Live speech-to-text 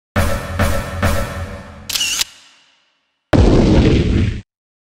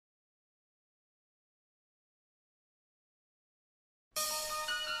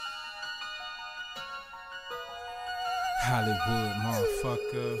Hollywood,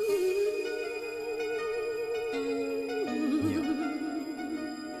 motherfucker. Yeah.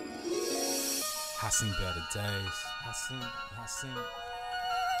 I seen better days. I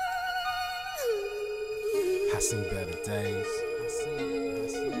seen better days.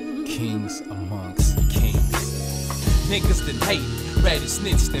 Kings amongst kings. Niggas that hate, ready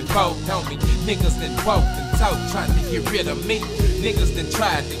snitched and vote on me. Niggas that woke and talk, trying to get rid of me. Niggas that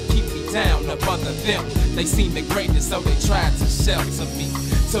tried to keep me down up under them. They seen the greatness, so they tried to shelter me.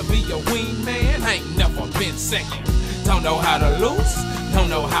 To be a wingman, I ain't never been second. Don't know how to lose, don't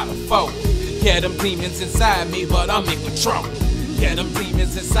know how to fold. Yeah, them demons inside me, but I'm in control. Yeah, them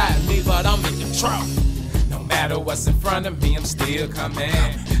demons inside me, but I'm in control. No matter what's in front of me, I'm still coming.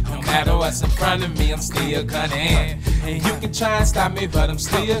 No matter what's in front of me, I'm still coming. And you can try and stop me, but I'm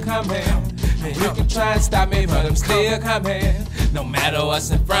still coming. And you can try and stop me, but I'm still coming. No matter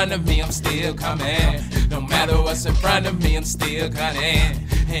what's in front of me, I'm still coming. No matter what's in front of me, I'm still coming.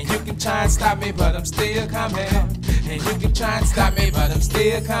 And you can try and stop me, but I'm still coming. And you can try and stop me, but I'm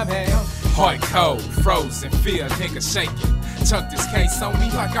still coming. Heart cold, frozen, fear, nigga shaking. Chuck this case on me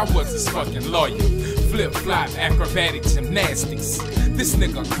like I was his fucking lawyer. Flip-flop, acrobatic gymnastics. This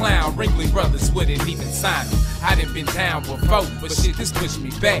nigga clown, Ringling Brothers wouldn't even sign him. I done been down before, but shit, this pushed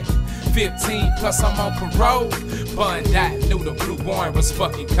me back. 15 plus I'm on parole. Bun died, knew the blue warrant was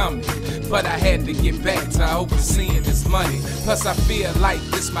fucking coming. But I had to get back to overseeing this money. Plus I feel like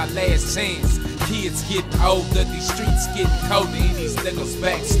this my last chance. Kids getting older, these streets getting colder, and these niggas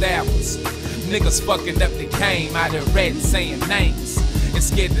backstabbers. Niggas fucking up the game, I done read saying names. And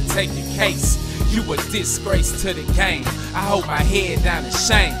scared to take your case. You a disgrace to the game. I hold my head down in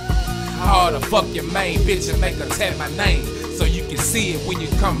shame. I oughta fuck your main bitch and make her tap my name, so you can see it when you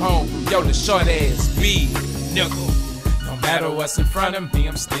come home from your little short ass beat, nigga. No matter what's in front of me,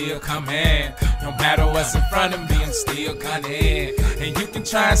 I'm still coming. No matter what's in front of me, I'm still coming. And you can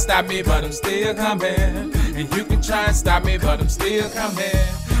try and stop me, but I'm still coming. And you can try and stop me, but I'm still coming.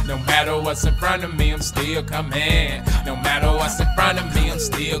 No matter what's in front of me, I'm still coming. No matter what's in front of me, I'm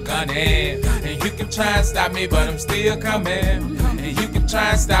still gunning. And you can try and stop me, but I'm still coming. And you can try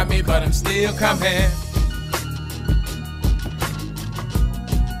and stop me, but I'm still coming.